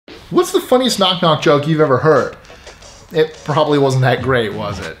What's the funniest knock-knock joke you've ever heard? It probably wasn't that great,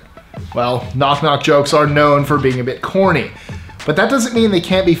 was it? Well, knock-knock jokes are known for being a bit corny, but that doesn't mean they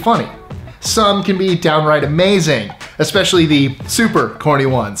can't be funny. Some can be downright amazing, especially the super corny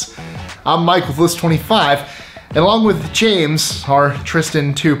ones. I'm Mike with List 25, and along with James, our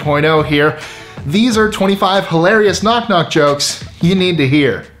Tristan 2.0 here, these are 25 hilarious knock-knock jokes you need to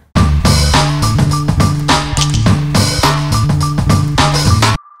hear.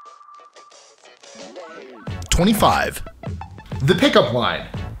 '25. The pickup line.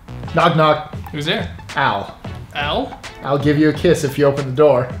 Knock knock. Who's there? Al. Al? I'll give you a kiss if you open the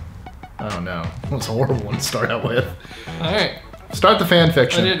door. Oh no, that was a horrible one to start out with. Alright. Start the fan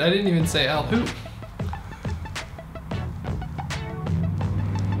fiction. I didn't even say Al who.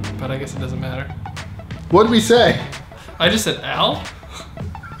 But I guess it doesn't matter. What did we say? I just said Al?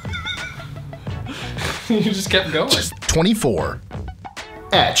 You just kept going. 24.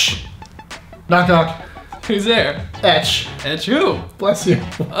 Etch. Knock knock. Who's there? Etch. Etch who? Bless you.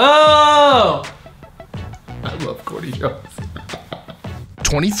 Oh! I love corny jokes.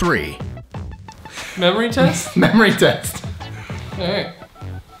 23. Memory test? Memory test. Alright.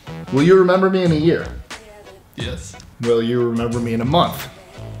 Will you remember me in a year? Yes. Will you remember me in a month?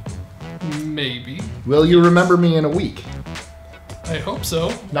 Maybe. Will you remember me in a week? I hope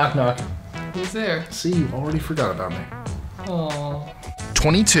so. Knock knock. Who's there? See, you already forgot about me. Oh.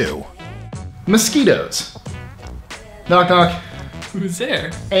 22. Mosquitoes. Knock knock. Who's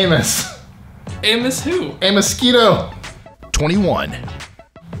there? Amos. Amos who? A mosquito. 21.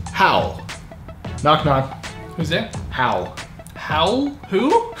 Howl. Knock knock. Who's there? Howl. Howl?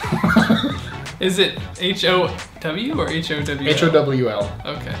 Who? Is it H-O-W or H-O-W-L? H-O-W-L.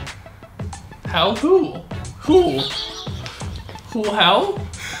 Okay. Howl who? Who? Who howl?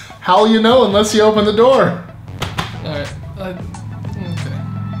 Howl you know unless you open the door. Alright. Okay.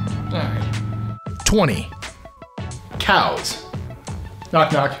 Alright. 20. Cows.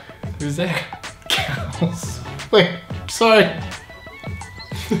 Knock knock. Who's there? Cows. Wait, sorry.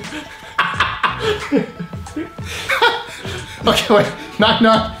 Okay, wait. Knock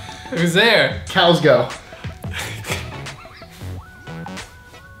knock. Who's there? Cows go.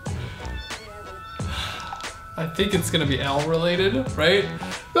 I think it's gonna be Al related, right?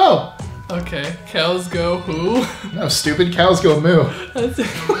 Oh. Okay. Cows go who? No, stupid. Cows go moo. That's it.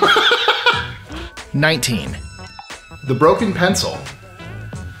 19. The broken pencil.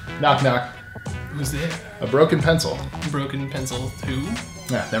 Knock knock. Who's there? A broken pencil. Broken pencil who?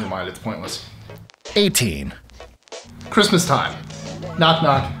 Nah, never mind. It's pointless. 18. Christmas time. Knock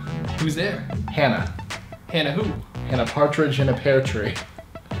knock. Who's there? Hannah. Hannah who? Hannah Partridge in a pear tree.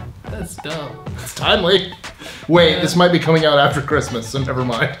 That's dumb. It's timely. Wait, this might be coming out after Christmas, so never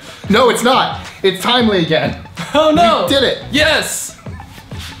mind. No, it's not. It's timely again. Oh no! We did it. Yes!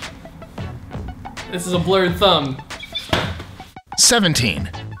 This is a blurred thumb. 17.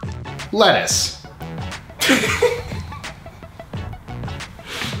 Lettuce.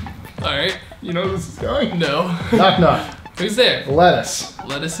 Alright. You know where this is going? No. Knock knock. Who's there? Lettuce.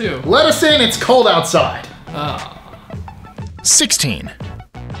 Lettuce who? Let us in, it's cold outside. Ah. 16.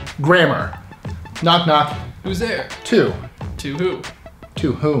 Grammar. Knock knock. Who's there? To. To who?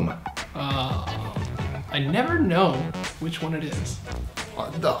 To whom? I never know which one it is.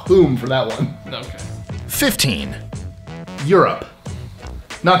 The whom for that one. Okay. 15. Europe.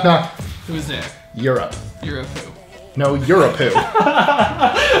 Knock knock. Who's there? Europe. You're a who? No, Europe who.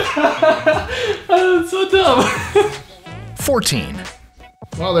 That's so dumb. 14.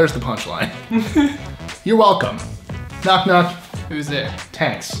 Well, there's the punchline. You're welcome. Knock knock. Who's there?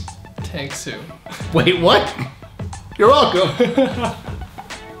 Tanks. Tanks who? Wait, what? You're welcome.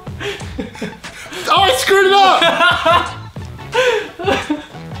 Oh, I screwed it up!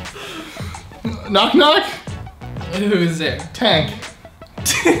 Knock knock. Who's there? Tank.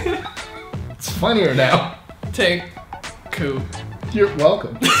 It's funnier now. Tank who? You're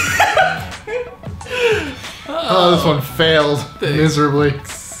welcome. Oh, this one failed miserably.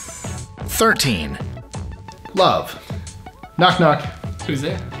 13. Love. Knock knock. Who's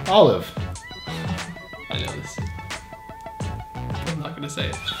there? Olive. I know this. I'm not gonna say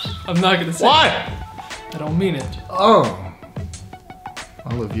it. I'm not gonna say Why? it. I don't mean it. Oh.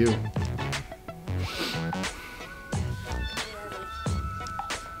 Olive you.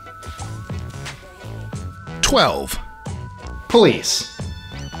 $12. Police.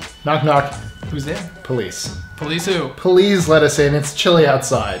 Knock knock. Who's there? Police. Police who? Please let us in. It's chilly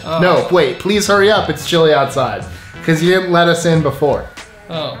outside. Oh. No, wait. Please hurry up. It's chilly outside. Because you didn't let us in before.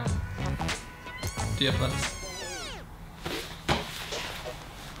 Oh. Do you have lettuce?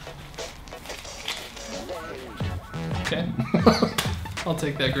 Okay. I'll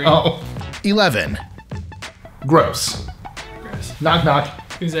take that green. Oh. 11. Gross. Gross. Knock knock.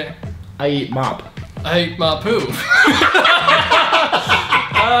 Who's there? I eat mop. I ate my poo.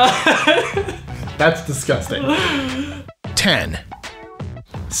 That's disgusting. 10.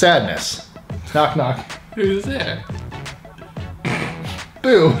 Sadness. Knock knock. Who's there?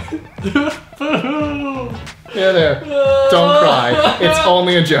 Boo. Boo. Yeah, there. Don't cry. It's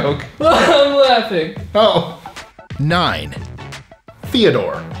only a joke. I'm laughing. Oh. 9.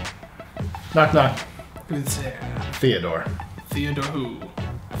 Theodore. Knock knock. Who's there? Theodore. Theodore who?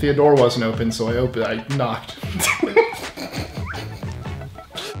 Theodore wasn't open, so I knocked.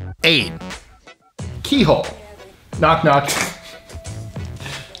 8. Keyhole. Knock knock.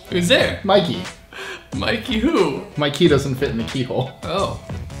 Who's there? Mikey. Mikey who? My key doesn't fit in the keyhole. Oh.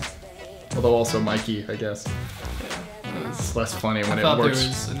 Although also Mikey, I guess. Yeah. It's less funny when I it thought there works.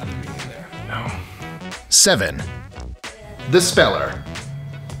 was another meaning there. No. 7. The speller.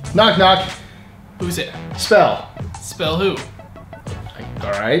 Knock knock. Who's there? Spell. Spell who?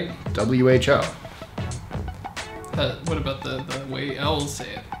 Alright. WHO. What about the way owls say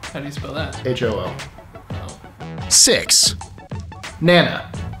it? How do you spell that? HOO. Oh. 6. Nana.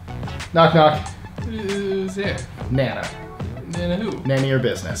 Knock knock. Who's there? Nana. Nana who? Nanny your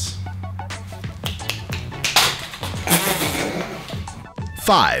business.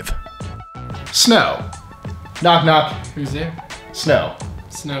 5. Snow. Knock knock. Who's there? Snow.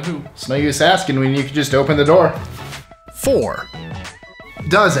 Snow who? It's no use asking when you could just open the door. 4.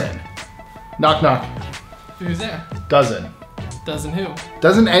 Dozen. Knock knock. Who's there? Dozen. Dozen who?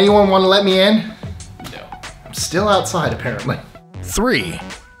 Doesn't anyone want to let me in? No. I'm still outside apparently. 3.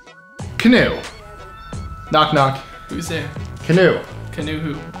 Canoe. Knock knock. Who's there? Canoe. Canoe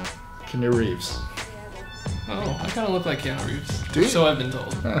who? Canoe Reeves. Oh, I kind of look like Keanu Reeves. Do you? So I've been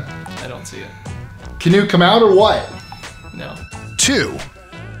told. Huh. I don't see it. Canoe come out or what? No. 2.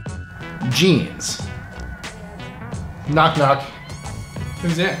 Jeans. Knock knock.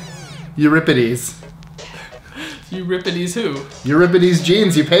 Who's there? Euripides. Euripides who? Euripides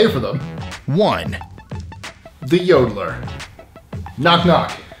jeans, you pay for them. 1. The yodeler. Knock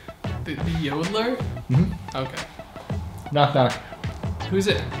knock. The yodeler? Mhm. Okay. Knock knock. Who's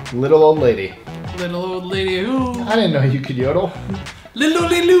it? Little old lady. Little old lady who? I didn't know you could yodel. Little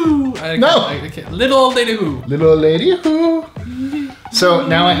old lady who? No. I can't. Little old lady who? Little old lady who? So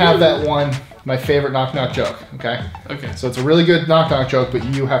now I have that one, my favorite knock knock joke, okay? Okay. So it's a really good knock knock joke, but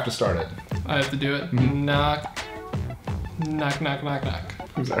you have to start it. I have to do it. Mm-hmm. Knock. Knock, knock, knock, knock.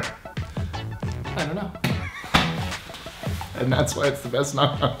 Who's there? I don't know. And that's why it's the best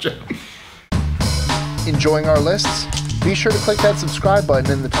knock knock joke. Enjoying our lists? Be sure to click that subscribe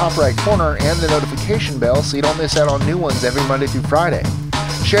button in the top right corner and the notification bell so you don't miss out on new ones every Monday through Friday.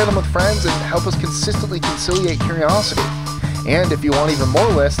 Share them with friends and help us consistently conciliate curiosity. And if you want even more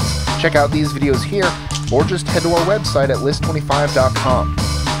lists, check out these videos here or just head to our website at list25.com.